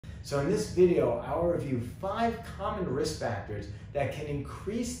So in this video, I'll review 5 common risk factors that can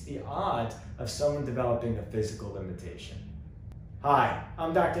increase the odds of someone developing a physical limitation. Hi,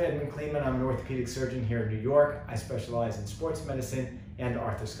 I'm Dr. Edmond Cleeman. I'm an orthopedic surgeon here in New York. I specialize in sports medicine and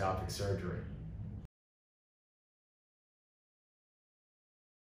arthroscopic surgery.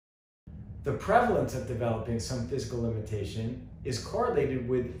 The prevalence of developing some physical limitation is correlated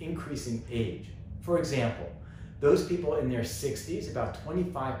with increasing age. For example, those people in their 60s, about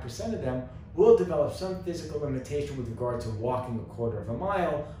 25% of them, will develop some physical limitation with regard to walking a quarter of a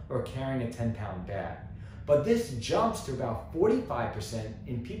mile or carrying a 10-pound bag. But this jumps to about 45%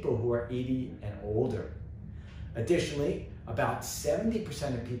 in people who are 80 and older. Additionally, about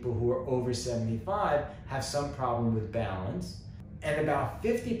 70% of people who are over 75 have some problem with balance, and about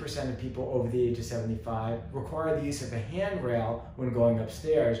 50% of people over the age of 75 require the use of a handrail when going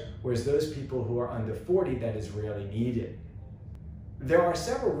upstairs, whereas those people who are under 40, that is rarely needed. There are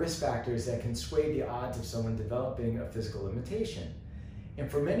several risk factors that can sway the odds of someone developing a physical limitation. And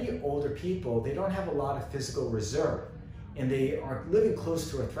for many older people, they don't have a lot of physical reserve, and they are living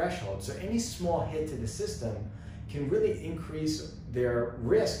close to a threshold, so any small hit to the system can really increase their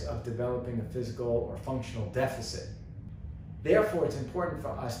risk of developing a physical or functional deficit. Therefore, it's important for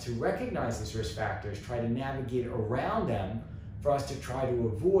us to recognize these risk factors, try to navigate around them for us to try to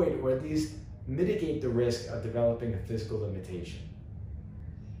avoid or at least mitigate the risk of developing a physical limitation.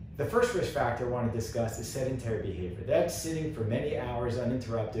 The first risk factor I want to discuss is sedentary behavior. That's sitting for many hours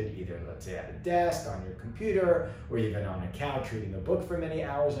uninterrupted, either let's say at a desk, on your computer, or even on a couch reading a book for many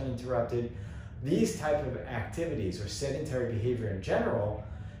hours uninterrupted. These type of activities, or sedentary behavior in general,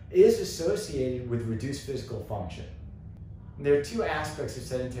 is associated with reduced physical function. There are 2 aspects of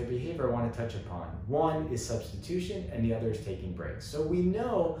sedentary behavior I want to touch upon. One is substitution and the other is taking breaks. So we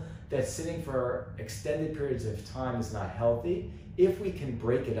know that sitting for extended periods of time is not healthy. If we can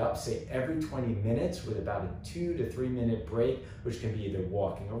break it up, say every 20 minutes with about a 2 to 3 minute break, which can be either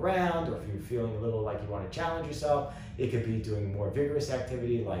walking around, or if you're feeling a little like you want to challenge yourself, it could be doing more vigorous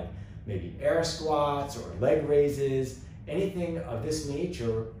activity like maybe air squats or leg raises. Anything of this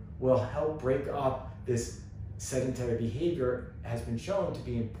nature will help break up this sedentary behavior. Has been shown to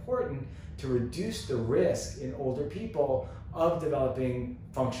be important to reduce the risk in older people of developing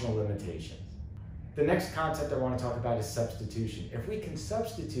functional limitations. The next concept I want to talk about is substitution. If we can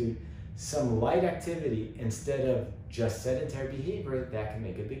substitute some light activity instead of just sedentary behavior, that can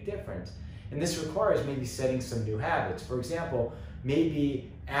make a big difference. And this requires maybe setting some new habits. For example,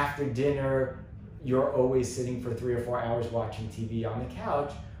 maybe after dinner, you're always sitting for 3 or 4 hours watching TV on the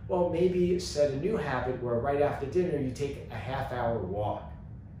couch. Well, maybe set a new habit where right after dinner you take a half-hour walk.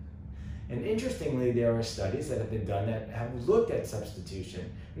 And interestingly, there are studies that have been done that have looked at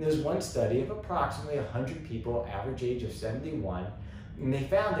substitution. And there's one study of approximately 100 people, average age of 71, and they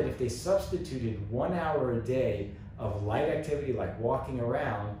found that if they substituted 1 hour a day of light activity like walking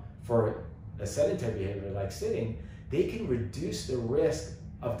around for a sedentary behavior like sitting, they can reduce the risk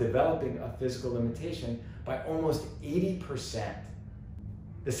of developing a physical limitation by almost 80%.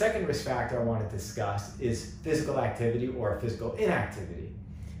 The second risk factor I want to discuss is physical activity or physical inactivity.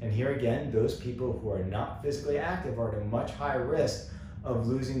 And here again, those people who are not physically active are at a much higher risk of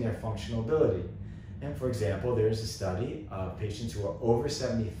losing their functional ability. And for example, there's a study of patients who are over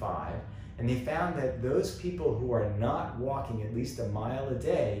 75, and they found that those people who are not walking at least a mile a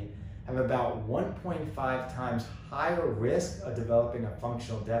day have about 1.5 times higher risk of developing a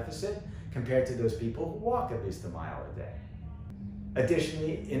functional deficit compared to those people who walk at least a mile a day.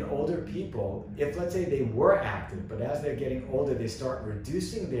 Additionally, in older people, if let's say they were active, but as they're getting older, they start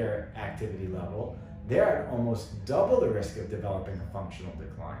reducing their activity level, they're at almost double the risk of developing a functional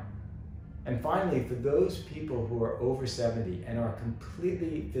decline. And finally, for those people who are over 70 and are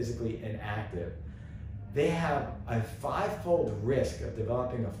completely physically inactive, they have a 5-fold risk of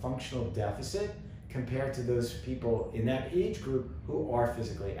developing a functional deficit compared to those people in that age group who are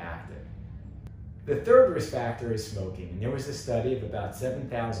physically active. The third risk factor is smoking. And there was a study of about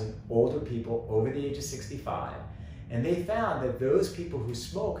 7,000 older people over the age of 65, and they found that those people who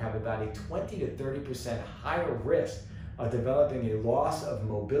smoke have about a 20 to 30% higher risk of developing a loss of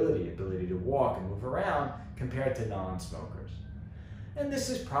mobility, ability to walk and move around, compared to non-smokers. And this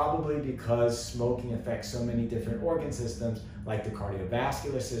is probably because smoking affects so many different organ systems like the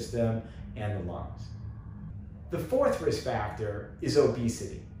cardiovascular system and the lungs. The fourth risk factor is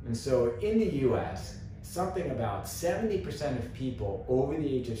obesity. And so in the US, something about 70% of people over the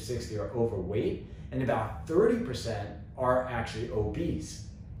age of 60 are overweight, and about 30% are actually obese.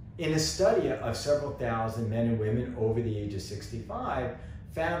 In a study of several thousand men and women over the age of 65,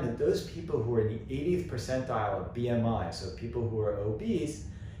 found that those people who are in the 80th percentile of BMI, so people who are obese,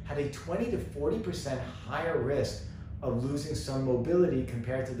 had a 20 to 40% higher risk of losing some mobility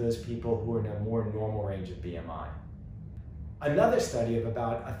compared to those people who were in a more normal range of BMI. Another study of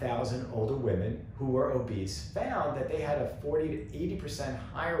about 1,000 older women who were obese found that they had a 40 to 80%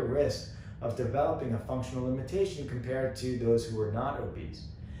 higher risk of developing a functional limitation compared to those who were not obese.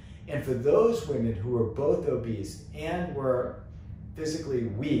 And for those women who were both obese and were physically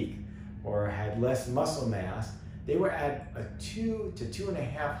weak or had less muscle mass, they were at a 2 to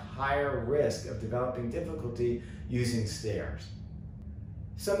 2.5 higher risk of developing difficulty using stairs.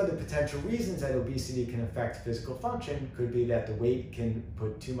 Some of the potential reasons that obesity can affect physical function could be that the weight can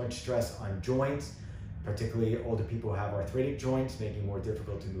put too much stress on joints, particularly older people who have arthritic joints, making it more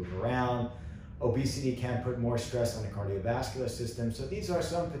difficult to move around. Obesity can put more stress on the cardiovascular system. So these are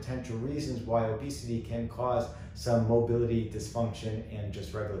some potential reasons why obesity can cause some mobility dysfunction and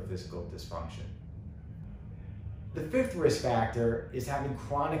just regular physical dysfunction. The fifth risk factor is having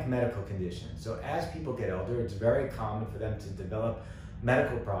chronic medical conditions. So as people get older, it's very common for them to develop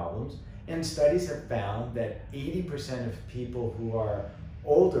medical problems, and studies have found that 80% of people who are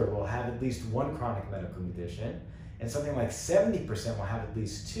older will have at least one chronic medical condition, and something like 70% will have at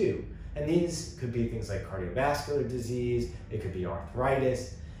least two. And these could be things like cardiovascular disease, it could be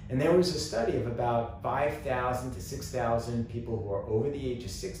arthritis. And there was a study of about 5,000 to 6,000 people who are over the age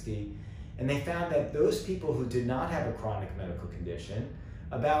of 60, and they found that those people who did not have a chronic medical condition,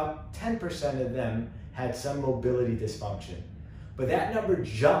 about 10% of them had some mobility dysfunction. But that number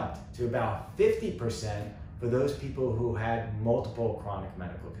jumped to about 50% for those people who had multiple chronic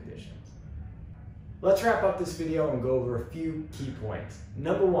medical conditions. Let's wrap up this video and go over a few key points.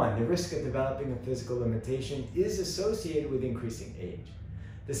 Number one, the risk of developing a physical limitation is associated with increasing age.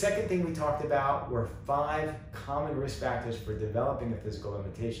 The second thing we talked about were 5 common risk factors for developing a physical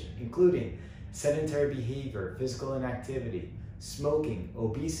limitation, including sedentary behavior, physical inactivity, smoking,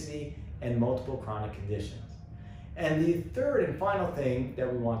 obesity, and multiple chronic conditions. And the third and final thing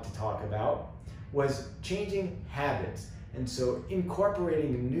that we want to talk about was changing habits. And so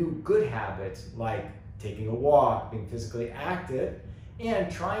incorporating new good habits like taking a walk, being physically active,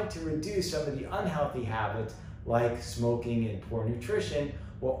 and trying to reduce some of the unhealthy habits like smoking and poor nutrition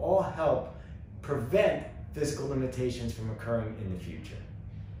will all help prevent physical limitations from occurring in the future.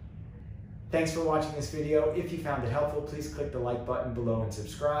 Thanks for watching this video. If you found it helpful, please click the like button below and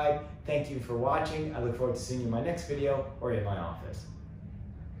subscribe. Thank you for watching. I look forward to seeing you in my next video or in my office.